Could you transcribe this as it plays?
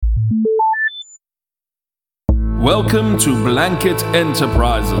Welcome to Blanket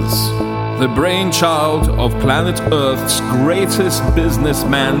Enterprises, the brainchild of planet Earth's greatest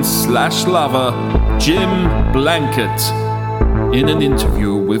businessman / lover, Jim Blanket. In an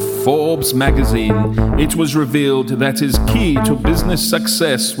interview with Forbes magazine, it was revealed that his key to business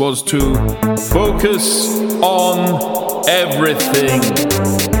success was to focus on everything.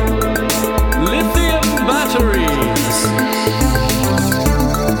 Lithium batteries,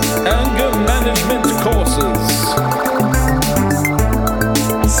 anger management courses,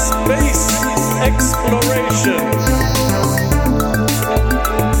 space exploration,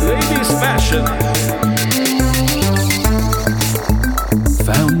 ladies fashion,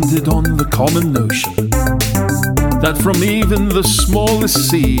 founded on the common notion that from even the smallest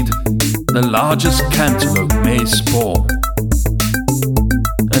seed, the largest cantaloupe may spawn.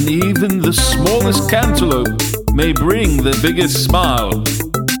 And even the smallest cantaloupe may bring the biggest smile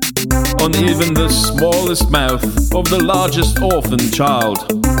on even the smallest mouth of the largest orphan child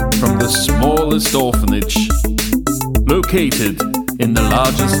from the smallest orphanage located in the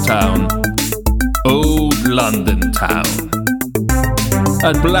largest town, Old London Town.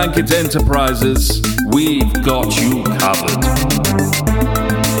 At Blanket Enterprises, we've got you covered.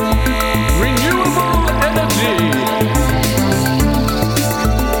 Renewable energy,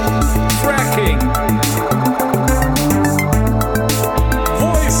 fracking,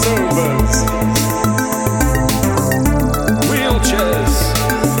 voiceovers, wheelchairs,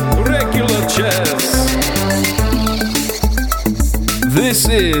 regular chairs. This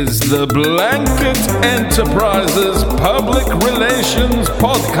is the Blanket Enterprises Public Relations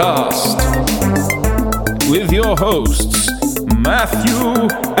Podcast with your hosts, Matthew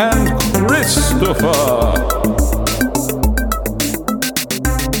and Christopher.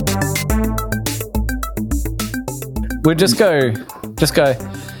 We'll just go.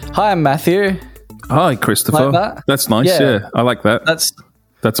 Hi, I'm Matthew. Hi, Christopher. Like that? That's nice. Yeah, I like that.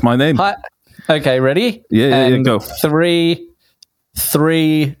 That's my name. Hi. Okay, ready? Yeah, go. 3,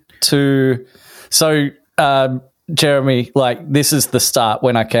 2. So, Jeremy, like this is the start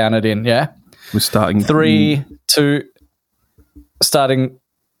when I count it in. Yeah, we're starting 3, 2. Starting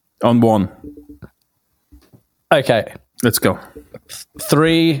on 1. Okay, let's go.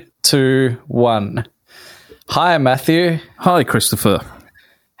 3, 2, 1. Hi, Matthew. Hi, Christopher.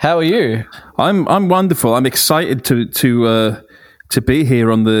 How are you? I'm wonderful. I'm excited to be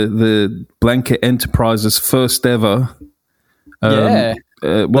here on the Blanket Enterprises first ever. What are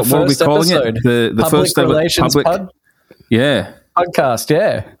we calling episode. it? The public first ever relations public podcast.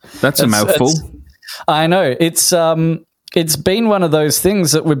 Yeah, that's a mouthful. I know it's been one of those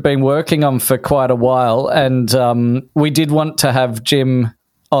things that we've been working on for quite a while, and we did want to have Jim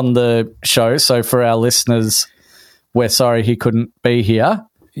on the show. So for our listeners, we're sorry he couldn't be here.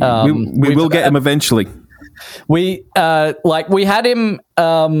 We will get him eventually. We had him,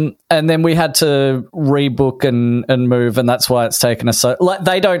 and then we had to rebook and move, and that's why it's taken us so. Like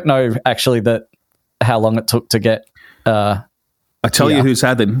they don't know actually that how long it took to get. I tell you who's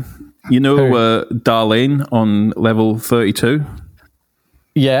had him. You know, Darlene on level 32.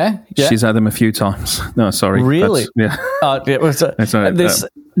 Yeah, she's had him a few times. No, sorry, really? It was that's right.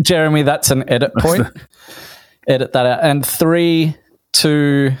 Jeremy, that's an edit point. Edit that out. And 3,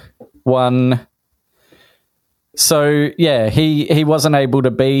 2, 1. So yeah, he wasn't able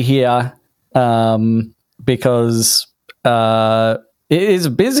to be here because it is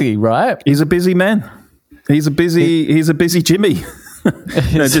busy, right? He's a busy man. He's a busy Jimmy.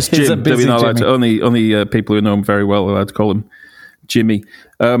 No, just Jim. Only people who know him very well are allowed to call him Jimmy.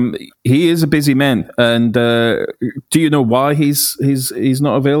 He is a busy man, and do you know why he's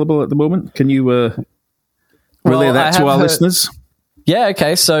not available at the moment? Can you relay that to our listeners? Yeah,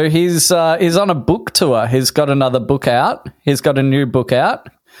 okay. So he's on a book tour. He's got another book out. He's got a new book out.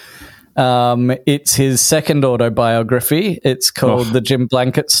 It's his second autobiography. It's called The Jim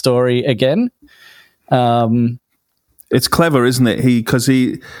Blanket Story Again. It's clever, isn't it? Because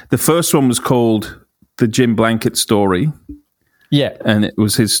the first one was called The Jim Blanket Story. Yeah. And it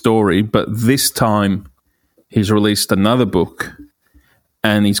was his story. But this time he's released another book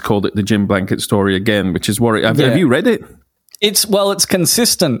and he's called it The Jim Blanket Story Again, which is what... Have you read it? It's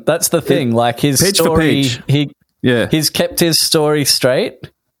consistent. That's the thing. Like his page story, for page. He's kept his story straight.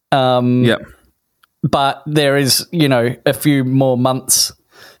 But there is, a few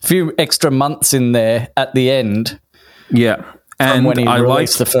extra months in there at the end. Yeah. And when he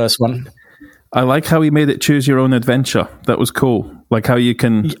released the first one. I like how he made it choose your own adventure. That was cool. Like how you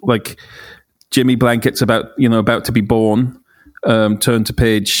can, like Jimmy Blanket's about to be born, turn to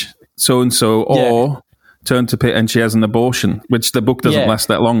page so-and-so, or turn to pit and she has an abortion, which the book doesn't last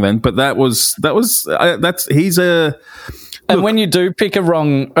that long then. But he's a. And when you do pick a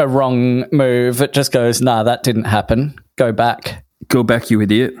wrong move, it just goes, nah, that didn't happen. Go back. Go back, you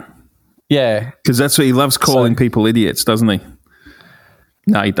idiot. Yeah. Because that's what he loves calling people idiots, doesn't he?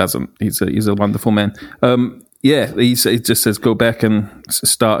 No, he doesn't. He's a wonderful man. He just says go back and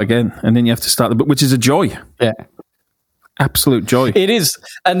start again. And then you have to start the book, which is a joy. Yeah. Absolute joy. It is.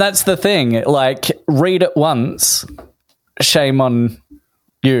 And that's the thing. Like, read it once. Shame on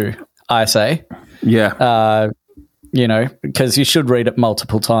you, I say. Yeah. Because you should read it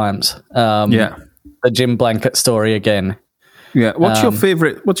multiple times. The Jim Blanket story again. Yeah. What's your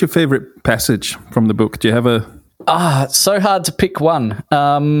favorite passage from the book? Do you have a? It's so hard to pick one.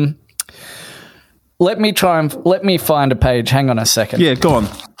 Let me find a page. Hang on a second. Yeah, go on.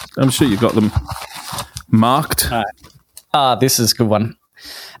 I'm sure you've got them marked. All right. This is a good one.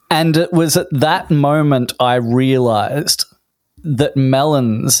 And it was at that moment I realized that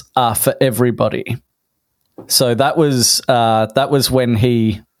melons are for everybody. So that was when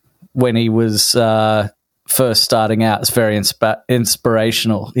he was first starting out. It's very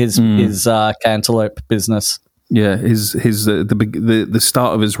inspirational. His cantaloupe business. Yeah, the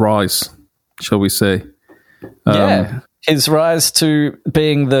start of his rise, shall we say? His rise to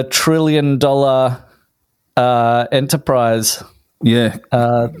being the $1 trillion enterprise. Yeah,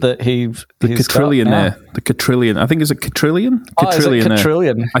 that he's quadrillionaire, the quadrillion. I think is it quadrillion?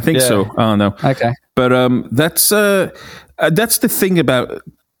 Quadrillion. I think so. Oh no. Okay. But that's the thing about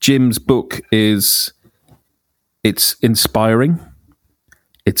Jim's book is it's inspiring,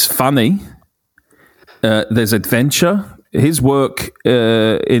 it's funny. There's adventure. His work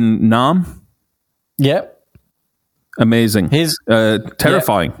in Nam. Yep. Amazing.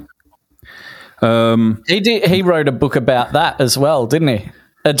 Terrifying. Yep. He wrote a book about that as well, didn't he?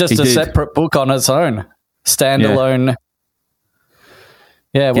 Separate book on its own, standalone.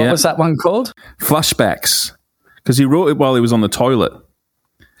 Yeah. What was that one called? Flashbacks, because he wrote it while he was on the toilet,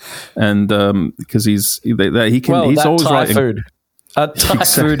 and because he's always writing food. Thai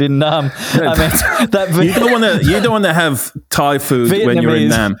food in Nam. You don't want to have Thai food when you're in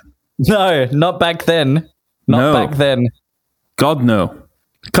Nam. No, not back then. Back then. God, no.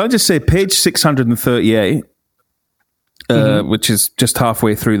 Can I just say, page 638, which is just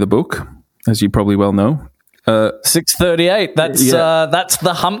halfway through the book, as you probably well know. 638. That's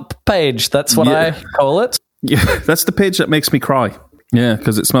the hump page. That's what I call it. Yeah, that's the page that makes me cry. Yeah,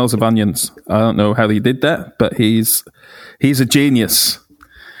 because it smells of onions. I don't know how he did that, but he's a genius.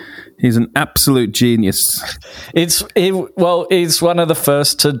 He's an absolute genius. He's one of the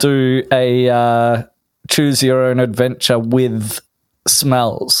first to do a choose your own adventure with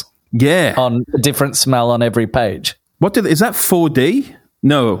smells. Yeah. On a different smell on every page. Is that 4D?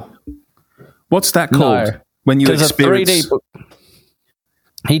 No. What's that called? No. When you experience a 3D book.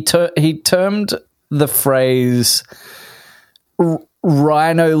 He termed the phrase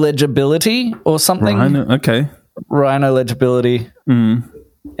rhino legibility or something. Rhino legibility.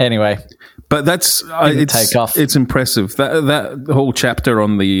 Anyway, but take off. It's impressive that whole chapter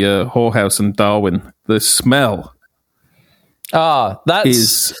on the whorehouse and Darwin. The smell.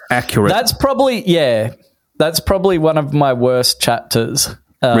 Is accurate. That's probably one of my worst chapters.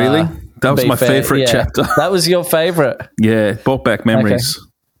 Really? That was my favorite chapter. That was your favorite? Yeah, brought back memories.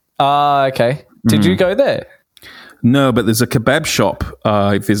 Okay. Did you go there? No, but there's a kebab shop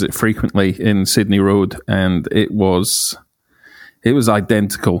I visit frequently in Sydney Road, and it was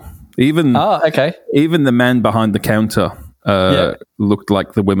identical. Even the man behind the counter looked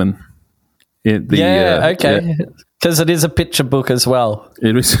like the women. Because it is a picture book as well.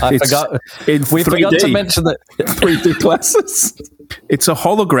 We forgot to mention that 3D glasses. It's a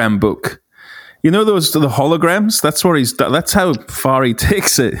hologram book. You know the holograms? That's how far he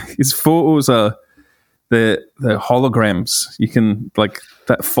takes it. His photos are the holograms. You can like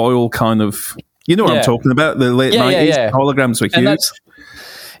that foil kind of. You know what I'm talking about? The late 90s holograms were huge.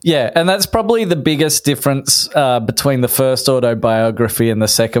 And that's probably the biggest difference between the first autobiography and the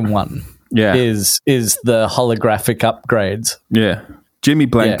second one. Yeah, is the holographic upgrades. Yeah, Jimmy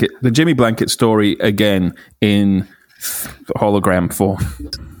Blanket, the Jimmy Blanket story again in hologram form.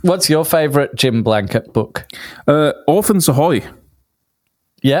 What's your favorite Jim Blanket book? Orphans Ahoy.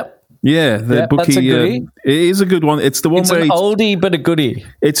 Yep. Yeah, the book. It is a good one. It's the one where an oldie but a goodie.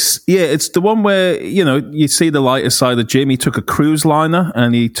 It's the one where you see the lighter side of Jim. He took a cruise liner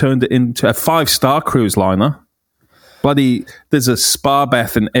and he turned it into a 5-star cruise liner. There's a spa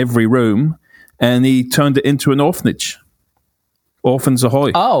bath in every room, and he turned it into an orphanage. Orphans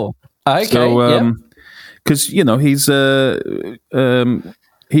Ahoy. Oh, okay. So, because he's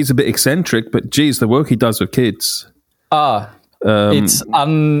he's a bit eccentric, but geez, the work he does with kids.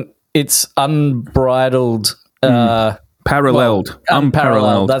 It's unbridled. Paralleled.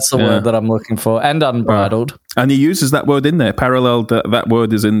 Unparalleled. That's the word that I'm looking for. And unbridled. And he uses that word in there. Paralleled, that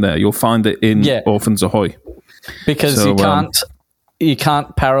word is in there. You'll find it in Orphans Ahoy. Because you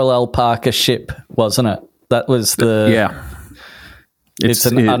can't parallel park a ship, wasn't it? That was the... Yeah.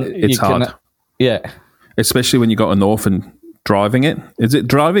 It's hard. Especially when you got an orphan driving it. Is it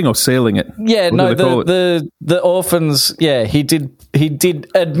driving or sailing it? Yeah, the orphans, he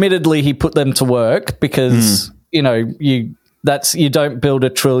did admittedly he put them to work because you don't build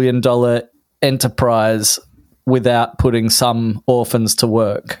 $1 trillion enterprise without putting some orphans to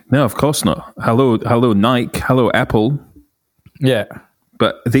work. No, of course not. Hello Nike, hello Apple. Yeah.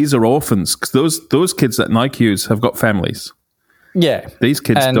 But these are orphans because those kids that Nike use have got families. Yeah. These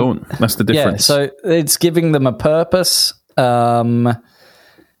kids don't. That's the difference. Yeah, so it's giving them a purpose. The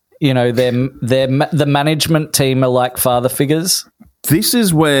management team are like father figures. This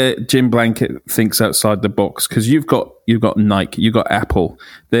is where Jim Blanket thinks outside the box because you've got Nike, you've got Apple.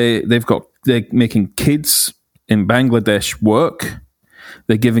 They're making kids in Bangladesh work.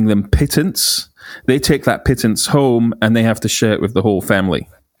 They're giving them pittance. They take that pittance home and they have to share it with the whole family.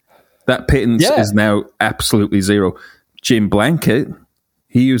 That pittance is now absolutely zero. Jim Blanket,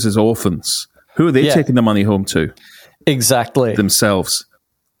 he uses orphans. Who are they taking the money home to? Exactly. Themselves.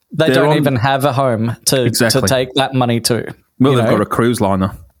 They don't even have a home to take that money to. Well, they've got a cruise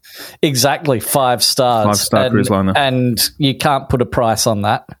liner. Exactly, 5 stars. 5-star cruise liner. And you can't put a price on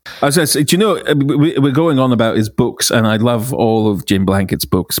that. As I said, we're going on about his books, and I love all of Jim Blanket's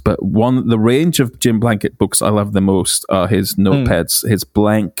books, but the range of Jim Blanket books I love the most are his notepads, his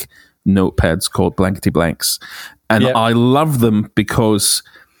blank notepads called Blankety Blanks. And I love them because,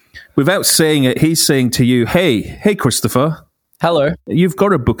 without saying it, he's saying to you, hey, Christopher. Hello. You've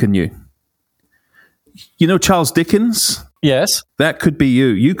got a book in you. You know Charles Dickens? Yes. That could be you.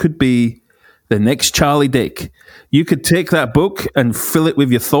 You could be the next Charlie Dick. You could take that book and fill it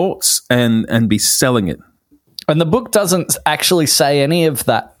with your thoughts and be selling it. And the book doesn't actually say any of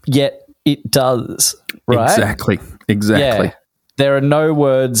that, yet it does, right? Exactly. Yeah. There are no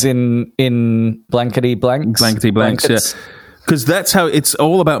words in blankety blanks. Blankety blanks, yeah. Because that's how it's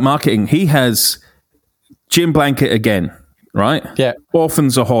all about marketing. He has Jim Blanket again, right? Yeah.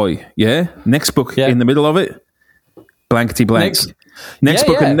 Orphans Ahoy, yeah? Next book in the middle of it, Blankety Blank. Next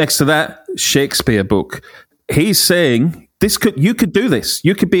book and next to that, Shakespeare book. He's saying you could do this.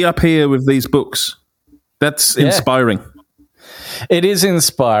 You could be up here with these books. That's inspiring. It is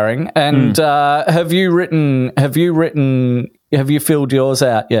inspiring. And have you filled yours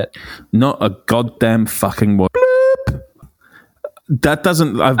out yet? Not a goddamn fucking word. Bloop. That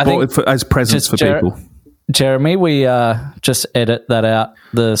doesn't. I've bought it as presents for people. Jeremy, we just edit that out.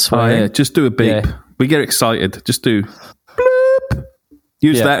 The swearing. Oh, yeah, just do a beep. Yeah. We get excited. Just do bloop.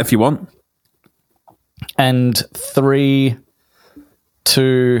 Use that if you want. And 3,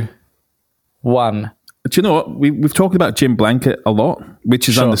 2, 1. Do you know what? We've talked about Jim Blanket a lot, which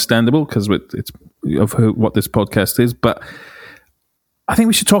is understandable because it's of what this podcast is. But I think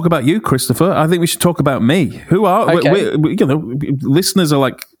we should talk about you, Christopher. I think we should talk about me. Who are listeners are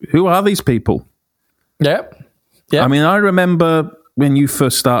like, who are these people? Yeah. I mean, I remember when you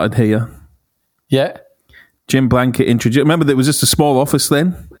first started here. Yeah. Jim Blanket introduced. Remember, there was just a small office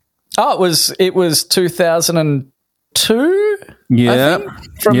then. Oh, it was 2002. Yeah, I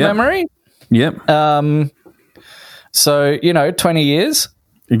think, from memory. Yep. So 20 years.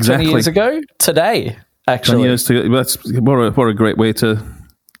 Exactly. 20 years ago today. Actually, 20 years that's what a great way to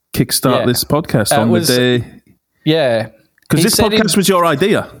kickstart this podcast on the day. Yeah, because this podcast was your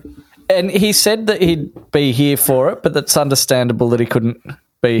idea. And he said that he'd be here for it, but that's understandable that he couldn't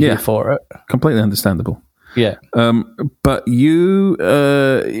be here for it. Completely understandable. Yeah. But you,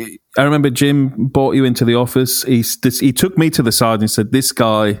 I remember Jim brought you into the office. He took me to the side and said, "This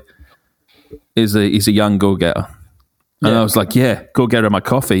guy is a young go-getter." And I was like, "Yeah, go get her my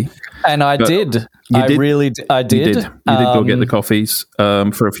coffee." And I did. I did. You did go get the coffees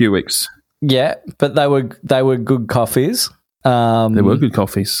for a few weeks. Yeah, but they were good coffees. They were good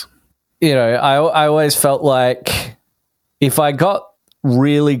coffees. I always felt like if I got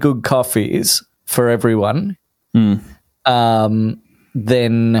really good coffees for everyone,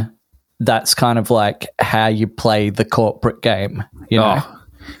 then that's kind of like how you play the corporate game.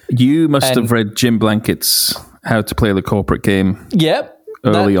 You must have read Jim Blanket's How to Play the Corporate Game. Yep.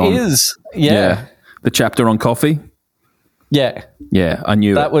 Early on. Yeah. The chapter on coffee. Yeah. Yeah, I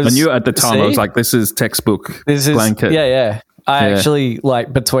knew it. I knew it at the time. I was like, this is textbook Blanket. Yeah. I actually,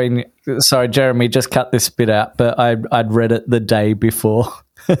 sorry, Jeremy, just cut this bit out, but I'd read it the day before.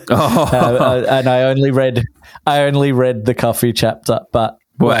 And I only read the coffee chapter, but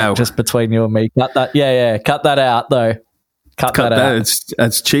Wow. just between you and me, cut that. Yeah, cut that out though. Cut that out.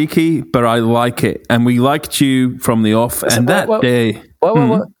 It's cheeky, but I like it, and we liked you from the off. And that day,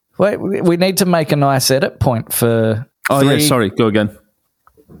 wait, we need to make a nice edit point for. Oh yeah, sorry. Go again.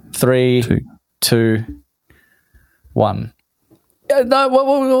 3, 2, 1.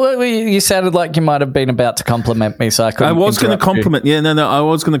 No, you sounded like you might have been about to compliment me, so I couldn't. I was going to compliment. you. Yeah, no, I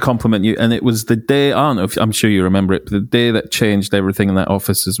was going to compliment you, and it was the day. I don't know if I'm sure you remember it. But the day that changed everything in that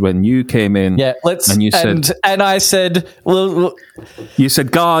office is when you came in. Yeah, and you said, and I said, well, you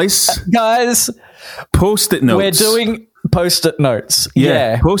said, guys, post-it notes. We're doing post-it notes.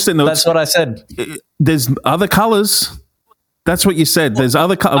 Yeah, post-it notes. That's what I said. There's other colors. That's what you said. There's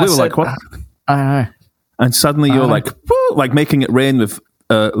other colors. We were like, what? I don't know. And suddenly you're like, woo, like making it rain with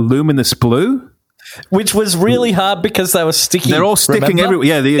luminous blue. Which was really hard because they were sticky. They're all sticking everywhere.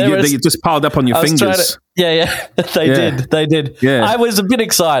 Yeah, they just piled up on your fingers. They did. Yeah. I was a bit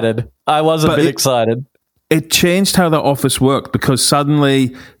excited. Excited. It changed how the office worked because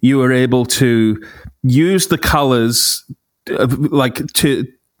suddenly you were able to use the colors like to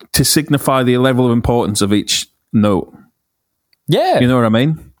signify the level of importance of each note. Yeah. You know what I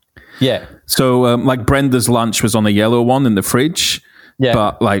mean? Yeah. So, like Brenda's lunch was on a yellow one in the fridge,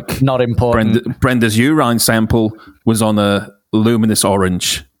 but like not important. Brenda's urine sample was on a luminous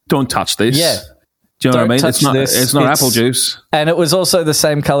orange. Don't touch this. Yeah. Do you know what I mean? It's not apple juice. And it was also the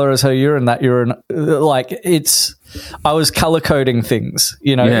same color as her urine. That urine, like I was color coding things.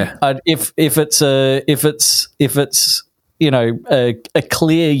 You know, if it's you know a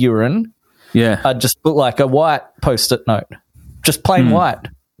clear urine, I'd just put like a white post-it note, just plain white.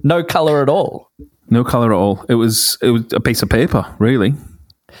 No color at all. No color at all. It was a piece of paper, really.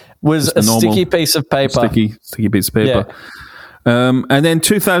 Was a sticky piece of paper. Sticky piece of paper. Yeah. And then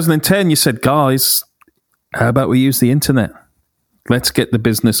 2010, you said, guys, how about we use the internet? Let's get the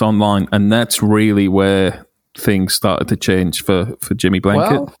business online. And that's really where things started to change for Jimmy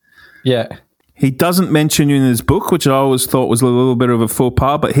Blanket. Well, yeah. He doesn't mention you in his book, which I always thought was a little bit of a faux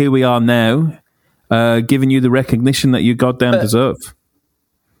pas, but here we are now, giving you the recognition that you goddamn deserve.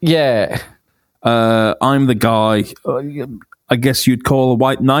 Yeah. I'm the guy, I guess you'd call a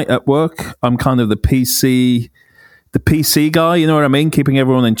white knight at work. I'm kind of the PC guy, you know what I mean? Keeping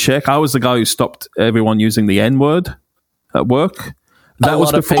everyone in check. I was the guy who stopped everyone using the N-word at work. That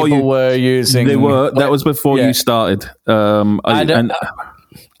was before you were using. They were. That was before you started. I'd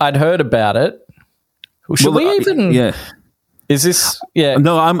heard about it. Should we even? Yeah. Is this? Yeah.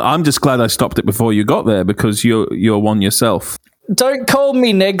 No, I'm just glad I stopped it before you got there because you're one yourself. Don't call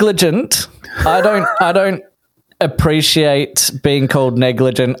me negligent. I don't appreciate being called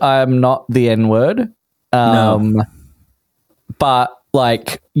negligent. I am not the N-word. No. But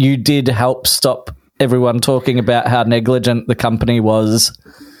like you did help stop everyone talking about how negligent the company was.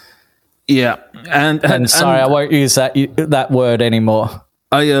 Yeah. And sorry, I won't use that word anymore.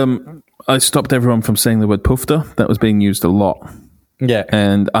 I stopped everyone from saying the word poofter. That was being used a lot. Yeah.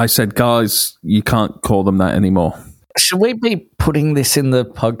 And I said, guys, you can't call them that anymore. Should we be putting this in the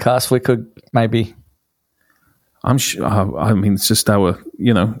podcast? We could maybe. I'm sure. I mean, it's just I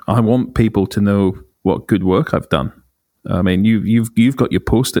want people to know what good work I've done. I mean, you've got your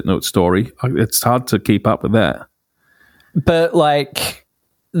post-it note story. It's hard to keep up with that. But like,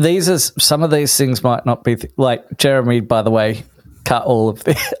 some of these things might not be like Jeremy. By the way, cut all of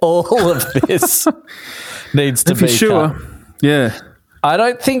this. All of this needs to be sure. Cut. Yeah, I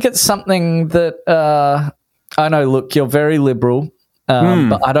don't think it's something that. I know, look, you're very liberal,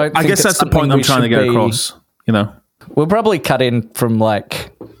 but I don't think I guess that's the point I'm trying to get across, you know. We'll probably cut in from, like,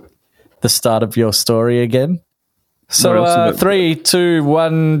 the start of your story again. So, 3, 2,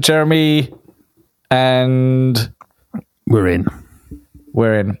 1, Jeremy, and... We're in.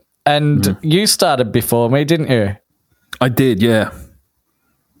 And you started before me, didn't you? I did, yeah.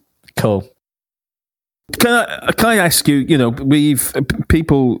 Cool. Can I ask you? You know, we have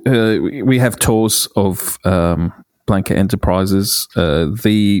tours of Blanket Enterprises,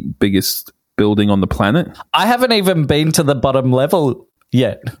 the biggest building on the planet. I haven't even been to the bottom level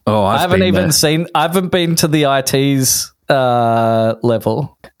yet. Oh, I haven't been to the IT's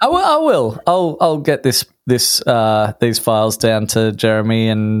level. I will. I'll get these files down to Jeremy,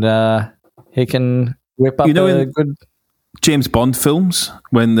 and he can whip up a good. James Bond films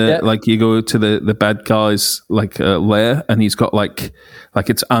when like you go to the bad guy's like lair and he's got like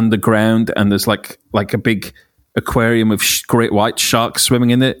it's underground and there's like a big aquarium of great white sharks swimming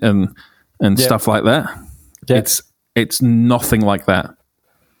in it and stuff like that. It's nothing like that.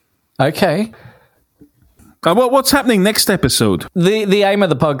 Okay. What's happening next episode? The aim of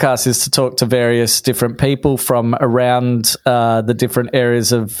the podcast is to talk to various different people from around the different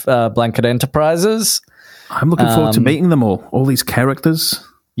areas of Blanket Enterprises. I'm looking forward to meeting them all these characters.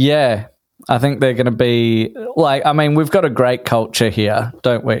 Yeah, I think they're going to be we've got a great culture here,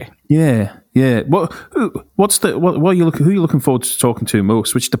 don't we? Yeah. Who are you looking forward to talking to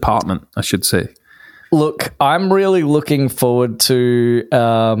most? Which department, I should say? Look, I'm really looking forward to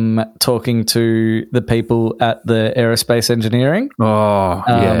talking to the people at the aerospace engineering. Oh,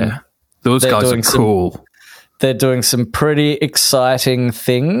 yeah. Those guys are cool. They're doing some pretty exciting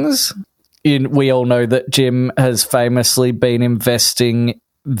things. We all know that Jim has famously been investing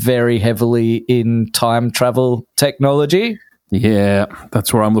very heavily in time travel technology. Yeah,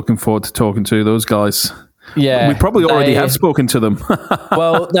 that's where I'm looking forward to talking to those guys. Yeah, we probably already have spoken to them.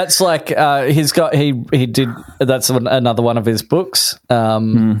 Well, that's like he did. That's another one of his books,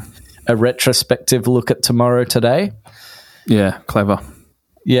 a retrospective look at tomorrow today. Yeah, clever.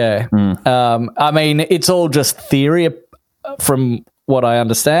 Yeah, I mean, it's all just theory from what I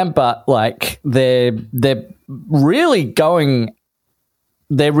understand, but like they're really going,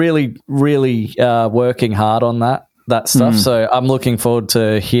 they're really working hard on that stuff. So I'm looking forward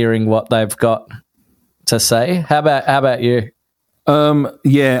to hearing what they've got to say. How about you?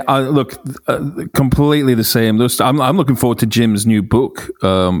 Yeah, completely the same. I'm looking forward to Jim's new book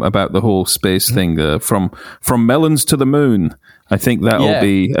about the whole space thing, from melons to the moon. I think that'll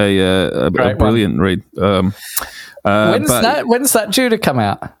be a brilliant read. When's that due to come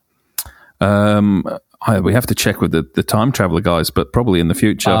out? We have to check with the time traveler guys, but probably in the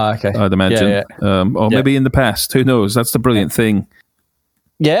future. Okay. I'd imagine, or maybe in the past. Who knows? That's the brilliant thing.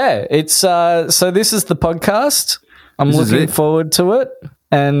 Yeah, it's so this is the podcast. I'm looking forward to it.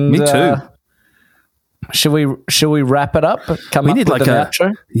 And me too. Should we wrap it up? We need like an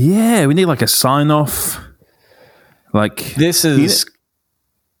outro? Yeah, we need like a sign off. Like this is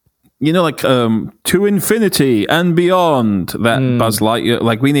like to infinity and beyond, that Buzz Lightyear.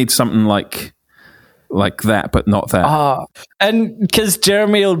 Like we need something like that, but not that. And because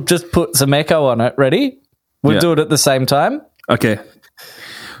Jeremy will just put some echo on it. Ready? We'll do it at the same time. Okay.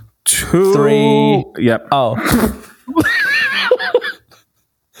 2, 3. Yep. Oh.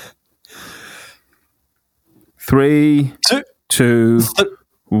 3, 2,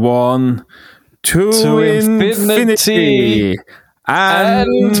 1. To infinity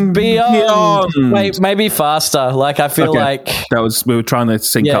and beyond. Wait, maybe faster. Like I feel like we were trying to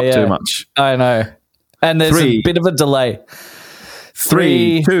sync up too much. I know. And there's a bit of a delay.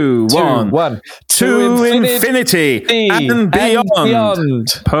 3, 2, 1. To infinity and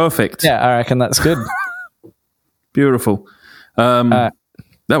beyond. Perfect. Yeah, I reckon that's good. Beautiful. That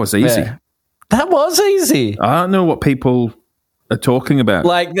was easy. Yeah. That was easy. I don't know what people are talking about.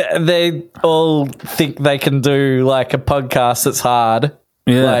 Like they all think they can do like a podcast that's hard.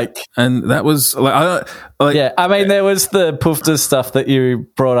 Yeah, and that was yeah. I mean, there was the poofter stuff that you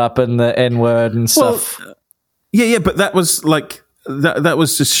brought up and the N word and stuff. Yeah, but that was like that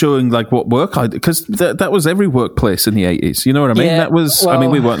was just showing like what work I did, because that was every workplace in the 80s. You know what I mean? Yeah, that was. I mean,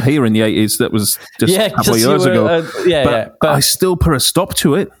 we weren't here in the 80s. That was just a couple of years ago. But I still put a stop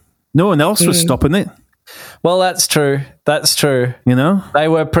to it. No one else was stopping it. Well, that's true. That's true. You know, they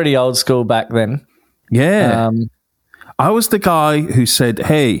were pretty old school back then. Yeah. I was the guy who said,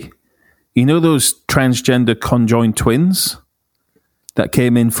 hey, you know those transgender conjoined twins that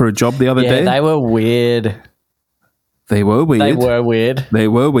came in for a job the other day? They were weird. They were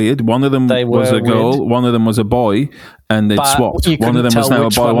weird. One of them was a girl, one of them was a boy, and they'd swapped. One of them was now a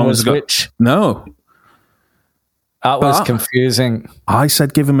boy, one was a girl. No. That was confusing. I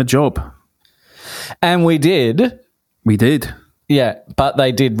said give him a job. And we did. We did. Yeah, but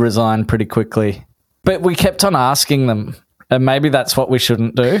they did resign pretty quickly. But we kept on asking them, and maybe that's what we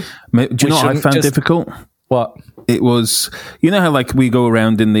shouldn't do. Do you know what I found difficult? What? It was, you know how like we go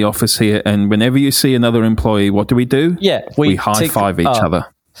around in the office here, and whenever you see another employee, what do? Yeah, we high five each other.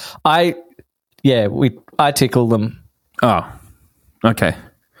 I tickle them. Oh, okay.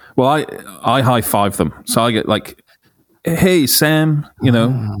 Well, I high five them, so I get like, hey Sam,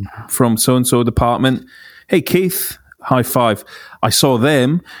 from so and so department. Hey Keith, high five. I saw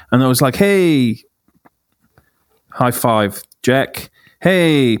them, and I was like, hey, high five, Jack.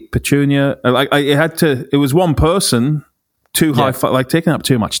 Hey, Petunia. Like it was one person, two high five, like taking up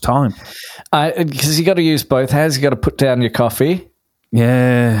too much time. Because you got to use both hands. You got to put down your coffee.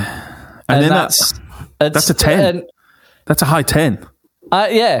 Yeah, and then that's a 10. That's a high 10.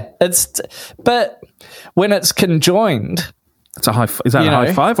 But when it's conjoined, it's a high. Is that a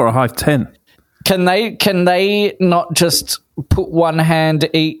high 5 or a high 10? Can they not just put one hand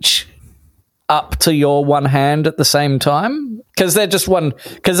each up to your one hand at the same time? Because they just got one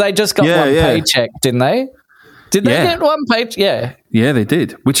paycheck, didn't they? Did they get one paycheck? Yeah. Yeah, they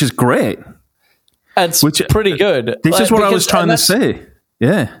did, which is great. It's pretty good. This is what I was trying to say.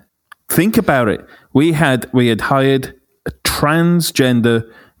 Yeah. Think about it. We had hired a transgender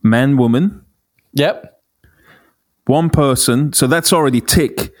man-woman. Yep. One person, so that's already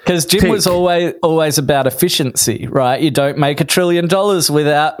tick. Because Jim was always about efficiency, right? You don't make $1 trillion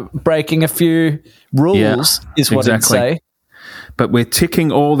without breaking a few rules, is what he'd say. But we're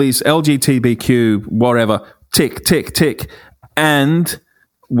ticking all these LGBTQ, whatever, tick, tick, tick. And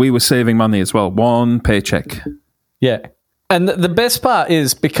we were saving money as well. One paycheck. Yeah. And the best part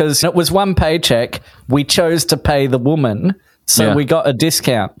is because it was one paycheck, we chose to pay the woman, so we got a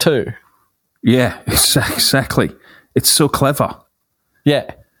discount too. Yeah, exactly. It's so clever. Yeah.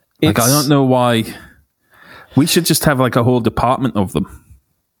 I don't know why. We should just have like a whole department of them.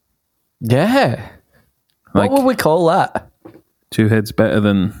 Yeah. What would we call that? Two heads better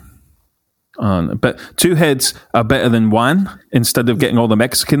than... but two heads are better than one. Instead of getting all the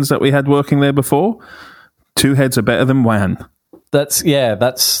Mexicans that we had working there before, two heads are better than one. That's a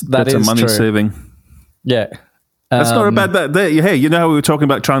money true. saving. Yeah. That's not a bad... Hey, you know how we were talking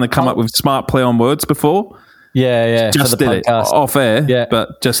about trying to come up with smart play on words before? Yeah. Just did podcast. It off air,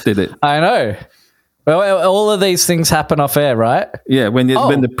 but just did it. I know. Well, all of these things happen off air, right? Yeah, when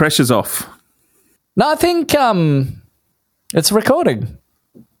the pressure's off. No, I think it's recording.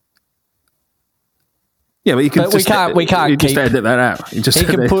 Yeah, but you can. We can't. You just edit that out. You just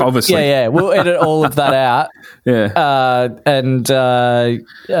obviously. Yeah. We'll edit all of that out. Yeah. And Jeremy,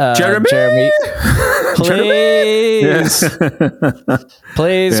 please,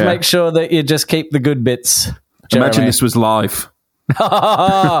 please make sure that you just keep the good bits. Jeremy. Imagine this was live.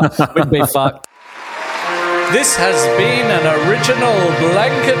 We'd be fucked. This has been an original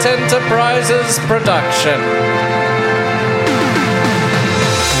Blanket Enterprises production.